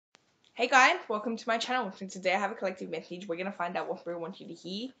Hey guys, welcome to my channel. So today I have a collective message. We're going to find out what Spirit wants you to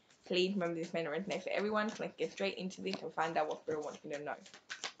hear. Please remember this may not resonate for everyone. So let's get straight into this and find out what Spirit wants you to know.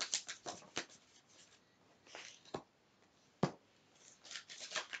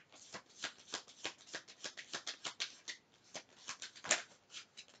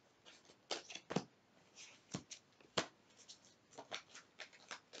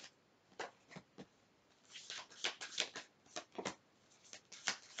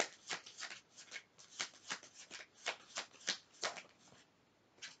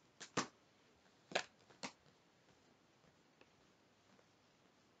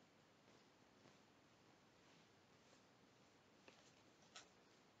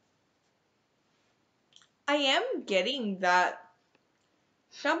 I am getting that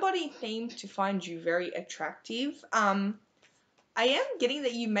somebody seems to find you very attractive. I am getting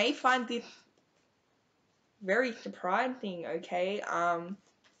that you may find this very surprising, okay?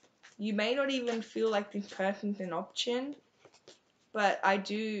 You may not even feel like this person's an option, but I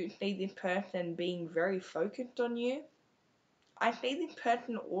do see this person being very focused on you. I see this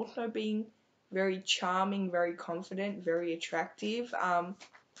person also being very charming, very confident, very attractive.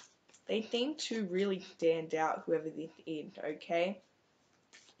 They seem to really stand out, whoever this is, okay?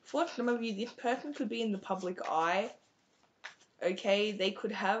 For some of you, this person could be in the public eye, okay? They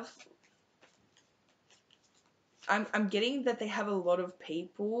could have... I'm getting that they have a lot of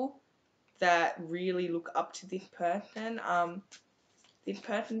people that really look up to this person. This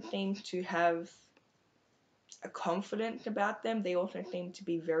person seems to have a confidence about them. They also seem to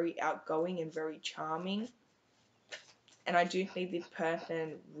be very outgoing and very charming. And I do see this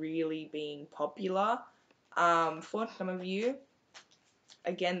person really being popular. For some of you,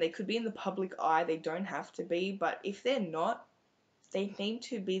 again, they could be in the public eye, they don't have to be, but if they're not, they seem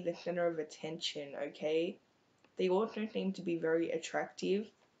to be the center of attention, okay? They also seem to be very attractive,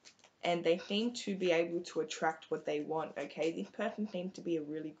 and they seem to be able to attract what they want, okay? This person seems to be a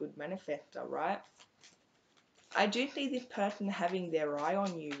really good manifestor, right? I do see this person having their eye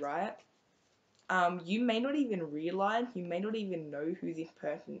on you, right? You may not even realize, you may not even know who this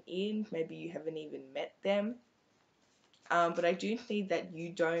person is, maybe you haven't even met them, but I do see that you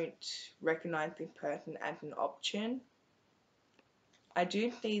don't recognize this person as an option. I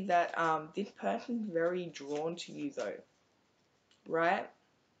do see that this person's very drawn to you though, right?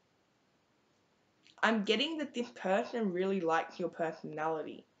 I'm getting that this person really likes your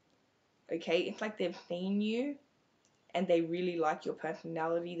personality, okay? It's like they've seen you and they really like your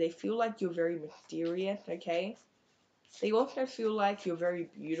personality. They feel like you're very mysterious, okay? They also feel like you're very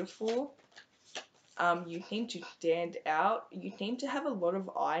beautiful. You seem to stand out. You seem to have a lot of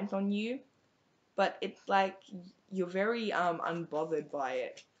eyes on you, but it's like you're very unbothered by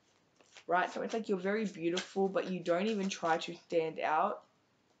it, right? So it's like you're very beautiful, but you don't even try to stand out.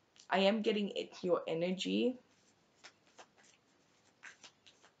 I am getting it's your energy.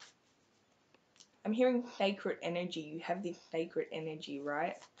 I'm hearing sacred energy. You have this sacred energy,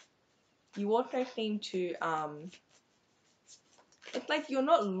 right? You also seem to it's like you're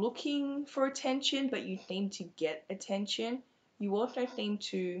not looking for attention, but you seem to get attention. You also seem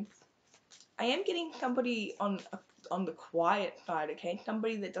to... I am getting somebody on the quiet side, okay?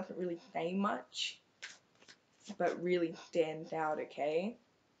 Somebody that doesn't really say much, but really stands out, okay?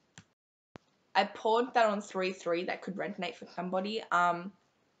 I poured that on 3-3. That could resonate for somebody.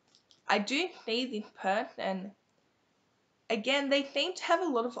 I do see this person. Again, they seem to have a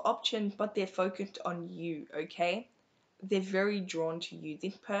lot of options, but they're focused on you, okay? They're very drawn to you.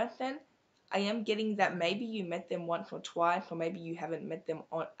 This person, I am getting that maybe you met them once or twice, or maybe you haven't met them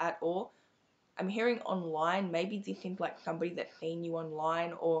at all. I'm hearing online, maybe this seems like somebody that's seen you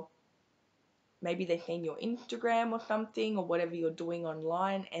online, or maybe they've seen your Instagram or something, or whatever you're doing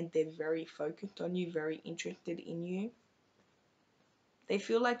online, and they're very focused on you, very interested in you. They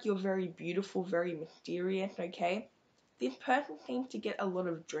feel like you're very beautiful, very mysterious, okay? This person seems to get a lot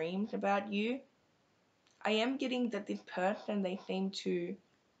of dreams about you. I am getting that this person, they seem to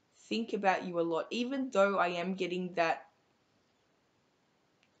think about you a lot, even though I am getting that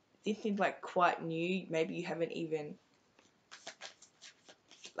this is like quite new. Maybe you haven't even,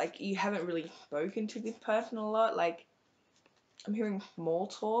 like, you haven't really spoken to this person a lot. Like, I'm hearing small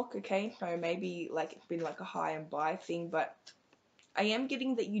talk, okay? So maybe like it's been like a hi and bye thing, but I am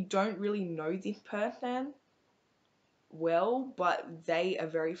getting that you don't really know this person well, but they are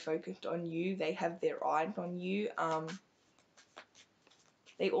very focused on you. They have their eyes on you.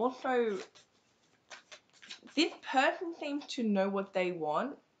 They also... this person seems to know what they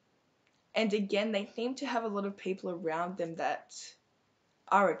want. And again, they seem to have a lot of people around them that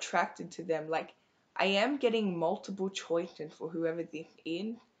are attracted to them. Like, I am getting multiple choices for whoever this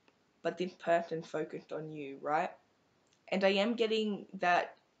is. but this person focused on you, right? And I am getting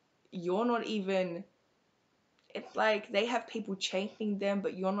that you're not even, it's like they have people chasing them,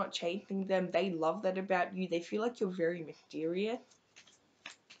 but you're not chasing them. They love that about you. They feel like you're very mysterious.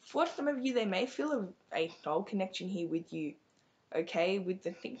 For some of you, they may feel a soul connection here with you, okay? With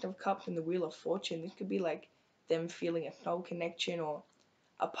the Six of Cups and the Wheel of Fortune, this could be like them feeling a soul connection or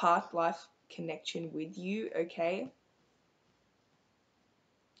a past life connection with you, okay?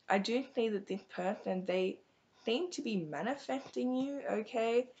 I do see that this person, they seem to be manifesting you,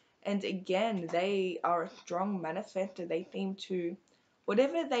 okay? And again, they are a strong manifester. They seem to,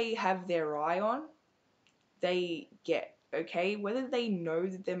 whatever they have their eye on, they get, okay? Whether they know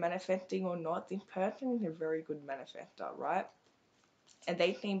that they're manifesting or not, this person is a very good manifester, right? And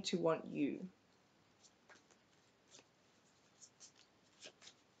they seem to want you.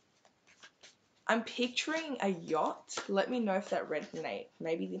 I'm picturing a yacht. Let me know if that resonates.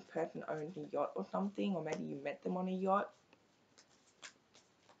 Maybe this person owns a yacht or something, or maybe you met them on a yacht.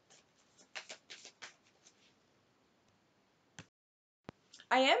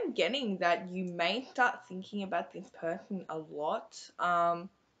 I am getting that you may start thinking about this person a lot.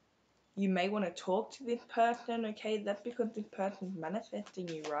 You may want to talk to this person, okay? That's because this person's manifesting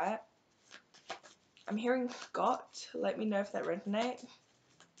you, right? I'm hearing Scott. Let me know if that resonates.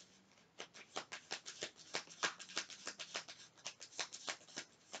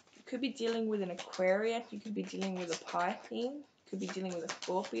 You could be dealing with an Aquarius. You could be dealing with a Pisces. You could be dealing with a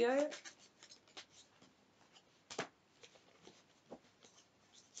Scorpio.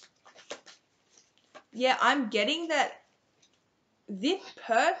 Yeah, I'm getting that this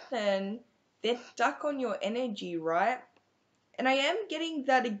person, they're stuck on your energy, right? And I am getting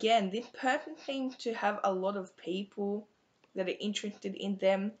that again. This person seems to have a lot of people that are interested in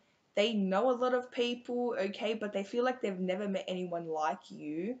them. They know a lot of people, okay, but they feel like they've never met anyone like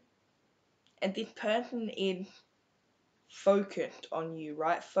you. And this person is focused on you,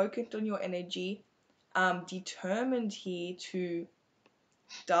 right? Focused on your energy, determined here to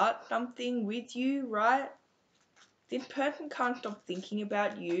start something with you, right? This person can't stop thinking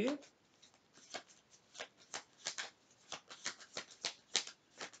about you.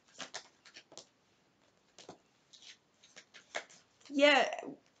 Yeah,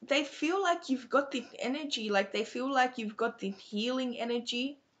 they feel like you've got this energy, like they feel like you've got this healing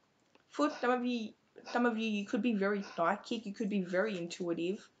energy. For some of you, you could be very psychic, you could be very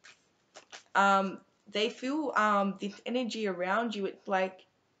intuitive. They feel this energy around you. It's like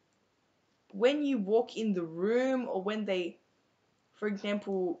when you walk in the room, or when they, for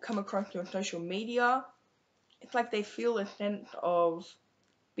example, come across you on social media, it's like they feel a sense of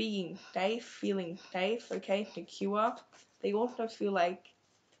being safe, feeling safe, okay, secure. They also feel like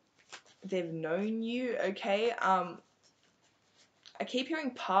they've known you, okay. I keep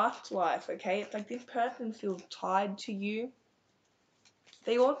hearing past life, okay. It's like this person feels tied to you.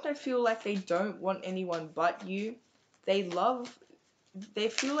 They also feel like they don't want anyone but you. They love, they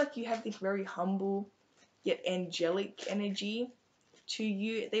feel like you have this very humble yet angelic energy to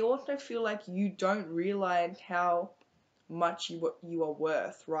you. They also feel like you don't realize how much you are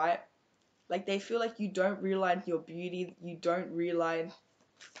worth, right? Like they feel like you don't realize your beauty, you don't realize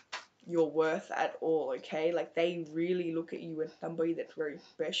your worth at all, okay? Like they really look at you as somebody that's very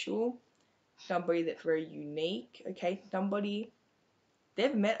special, somebody that's very unique, okay? Somebody,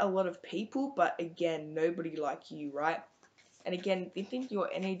 they've met a lot of people, but again, nobody like you, right? And again, this is your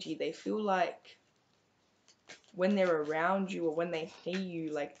energy. They feel like when they're around you or when they see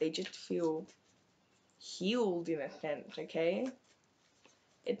you, like they just feel healed in a sense, okay?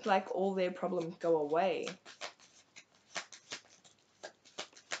 It's like all their problems go away.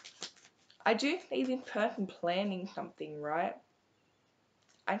 I do see this person planning something, right?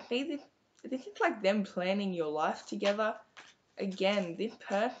 I see this is like them planning your life together. Again, this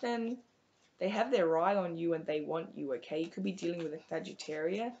person, they have their eye on you and they want you, okay? You could be dealing with a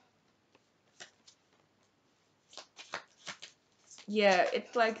Sagittarius. Yeah,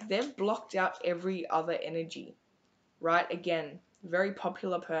 it's like they've blocked out every other energy, right? Again, very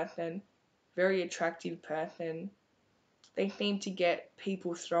popular person, very attractive person. They seem to get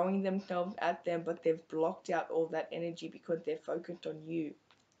people throwing themselves at them, but they've blocked out all that energy because they're focused on you.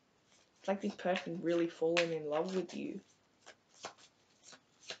 It's like this person really fallen in love with you.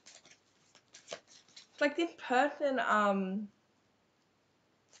 It's like this person,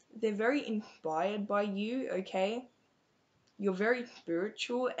 they're very inspired by you, okay? You're very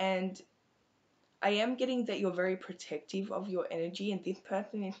spiritual, and I am getting that you're very protective of your energy, and this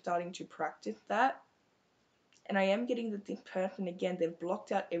person is starting to practice that. And I am getting that this person, again, they've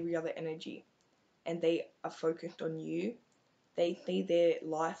blocked out every other energy and they are focused on you. they see their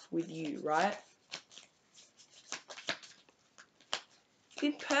life with you, right?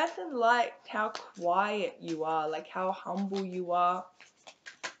 This person liked how quiet you are, like how humble you are.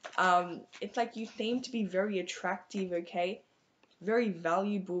 It's like you seem to be very attractive, okay? Very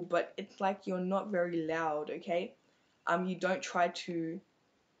valuable, but it's like you're not very loud, okay? You don't try to.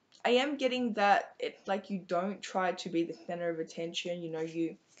 I am getting that it's like you don't try to be the center of attention,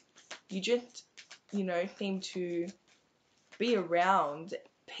 you just, seem to be around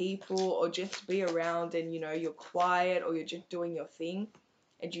people or just be around and, you're quiet or you're just doing your thing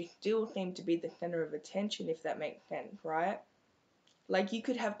and you still seem to be the center of attention, if that makes sense, right? Like you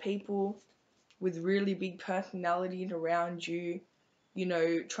could have people with really big personalities around you,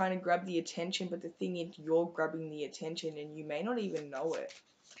 trying to grab the attention, but the thing is you're grabbing the attention and you may not even know it.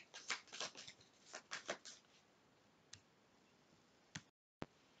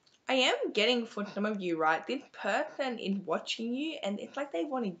 I am getting for some of you, right? This person is watching you and it's like they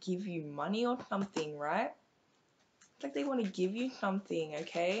want to give you money or something, right? It's like they want to give you something,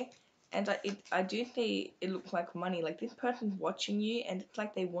 okay? And I do see it looks like money. Like this person's watching you and it's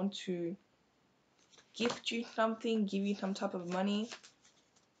like they want to gift you something, give you some type of money.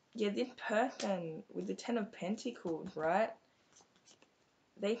 Yeah, this person with the Ten of Pentacles, right?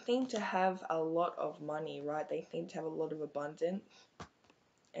 They seem to have a lot of money, right? They seem to have a lot of abundance.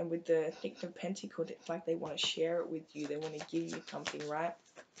 And with the Six of Pentacles, it's like they want to share it with you. They want to give you something, right?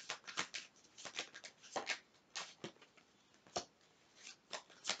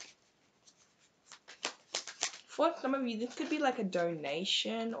 For some of you, this could be like a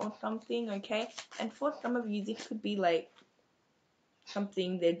donation or something, okay? And for some of you, this could be like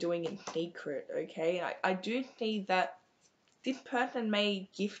something they're doing in secret, okay? I do see that this person may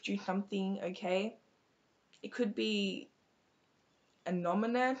gift you something, okay? It could be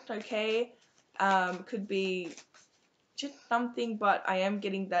anonymous, okay? Could be just something, but I am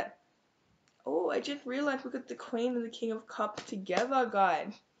getting that. Oh, I just realized we got the Queen and the King of Cups together,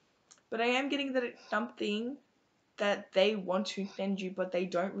 guys. But I am getting that it's something that they want to send you, but they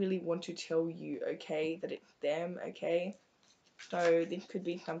don't really want to tell you, okay? That it's them, okay? So this could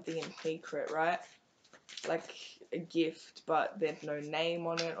be something in secret, right? Like a gift, but there's no name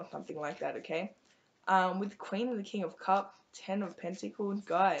on it or something like that, okay? With the Queen and the King of Cups, Ten of Pentacles,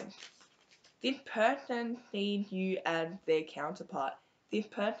 guys. This person sees you as their counterpart. This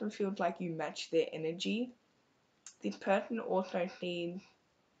person feels like you match their energy. This person also sees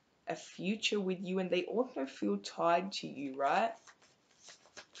a future with you and they also feel tied to you, right?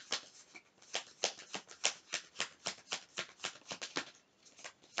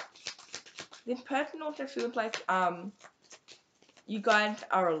 This person also feels like you guys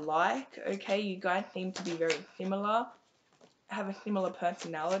are alike, okay? You guys seem to be very similar, have a similar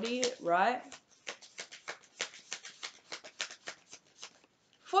personality, right?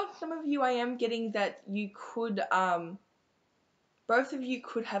 For some of you, I am getting that you could, both of you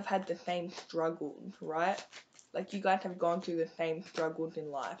could have had the same struggles, right? Like you guys have gone through the same struggles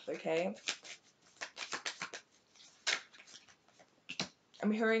in life, okay?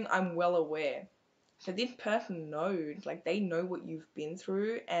 I'm hearing I'm well aware. So this person knows, like they know what you've been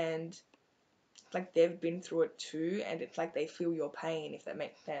through and like they've been through it too and it's like they feel your pain, if that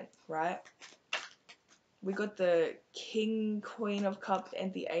makes sense, right? We got the King, Queen of Cups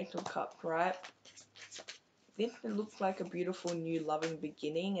and the Ace of Cups, right? This looks like a beautiful new loving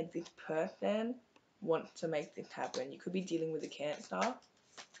beginning and this person wants to make this happen. You could be dealing with a Cancer.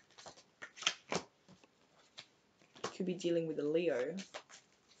 You could be dealing with a Leo.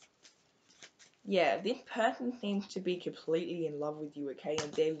 Yeah, this person seems to be completely in love with you, okay?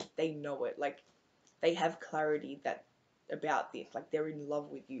 And they know it. Like, they have clarity about this. Like, they're in love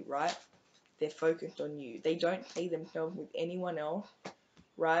with you, right? They're focused on you. They don't see themselves with anyone else,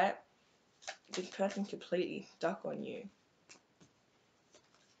 right? This person's completely stuck on you.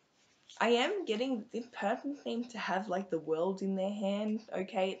 I am getting this person seems to have like the world in their hands,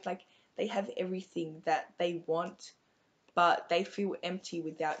 okay? It's like they have everything that they want, but they feel empty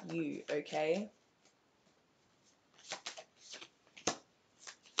without you, okay?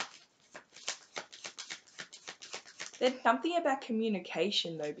 There's something about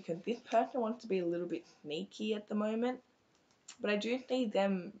communication though, because this person wants to be a little bit sneaky at the moment. But I do see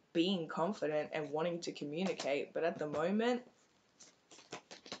them being confident and wanting to communicate. But at the moment,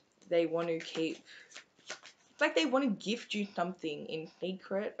 they want to keep... It's like they want to gift you something in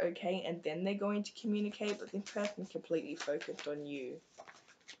secret, okay? And then they're going to communicate. But this person's completely focused on you.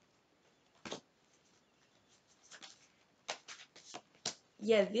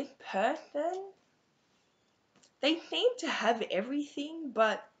 Yeah, this person... They seem to have everything,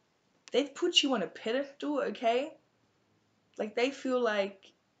 but they've put you on a pedestal, okay? like they feel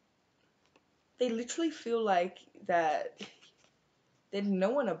like, they literally feel like that there's no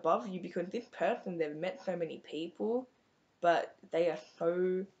one above you, because this person, they've met so many people, but they are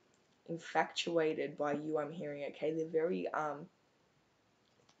so infatuated by you, I'm hearing, okay? They're very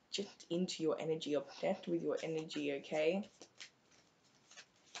just into your energy, obsessed with your energy, okay?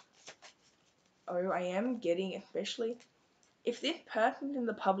 Oh, I am getting, especially if this person's in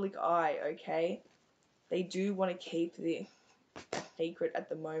the public eye, okay, they do want to keep this a secret at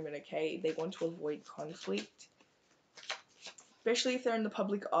the moment, okay? They want to avoid conflict. Especially if they're in the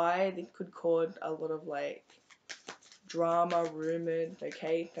public eye, this could cause a lot of like drama, rumors,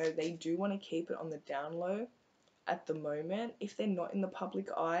 okay? So they do want to keep it on the down low at the moment. If they're not in the public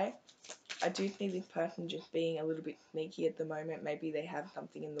eye, I do see this person just being a little bit sneaky at the moment. Maybe they have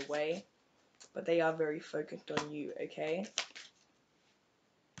something in the way, but they are very focused on you, okay?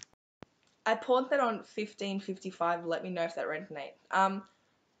 I paused that on 15:55. Let me know if that resonates.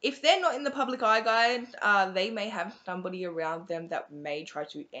 If they're not in the public eye, guys, they may have somebody around them that may try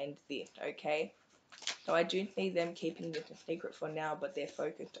to end this, okay? So I do see them keeping this a secret for now, but they're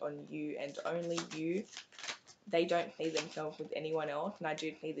focused on you and only you. They don't see themselves with anyone else, and I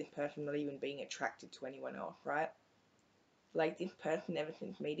do see this person not even being attracted to anyone else, right? Like, this person, ever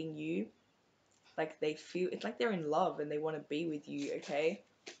since meeting you, like, they feel, it's like they're in love and they want to be with you, okay?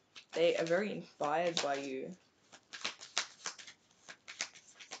 They are very inspired by you.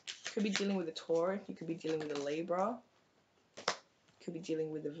 Could be dealing with a Taurus, you could be dealing with a Libra, could be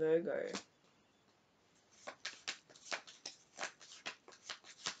dealing with a Virgo.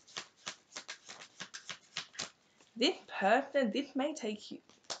 This person, this may take you,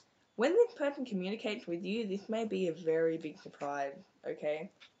 when this person communicates with you, this may be a very big surprise, okay?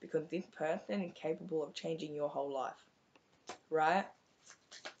 Because this person is capable of changing your whole life, right?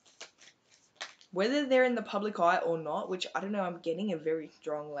 Whether they're in the public eye or not, which I don't know, I'm getting a very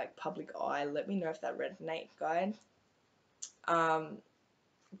strong like public eye. Let me know if that resonates, guys.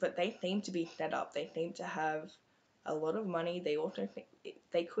 But they seem to be set up. They seem to have a lot of money. They also think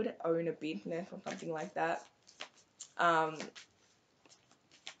they could own a business or something like that. But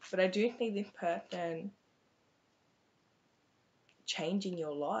I do think this person changing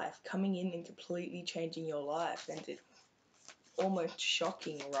your life, coming in and completely changing your life, and it's almost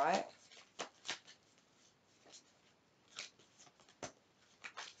shocking, right?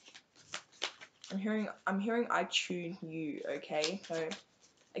 I'm hearing I choose you, okay? So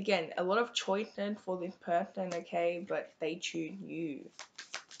again, a lot of choices for this person, okay, but they choose you.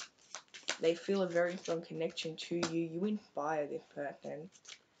 They feel a very strong connection to you. You inspire this person.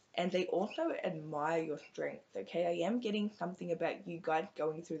 And they also admire your strength, okay? I am getting something about you guys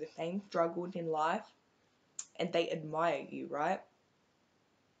going through the same struggles in life, and they admire you, right?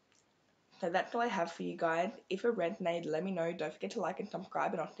 So that's all I have for you guys. If it resonated, let me know. Don't forget to like and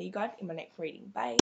subscribe, and I'll see you guys in my next reading. Bye!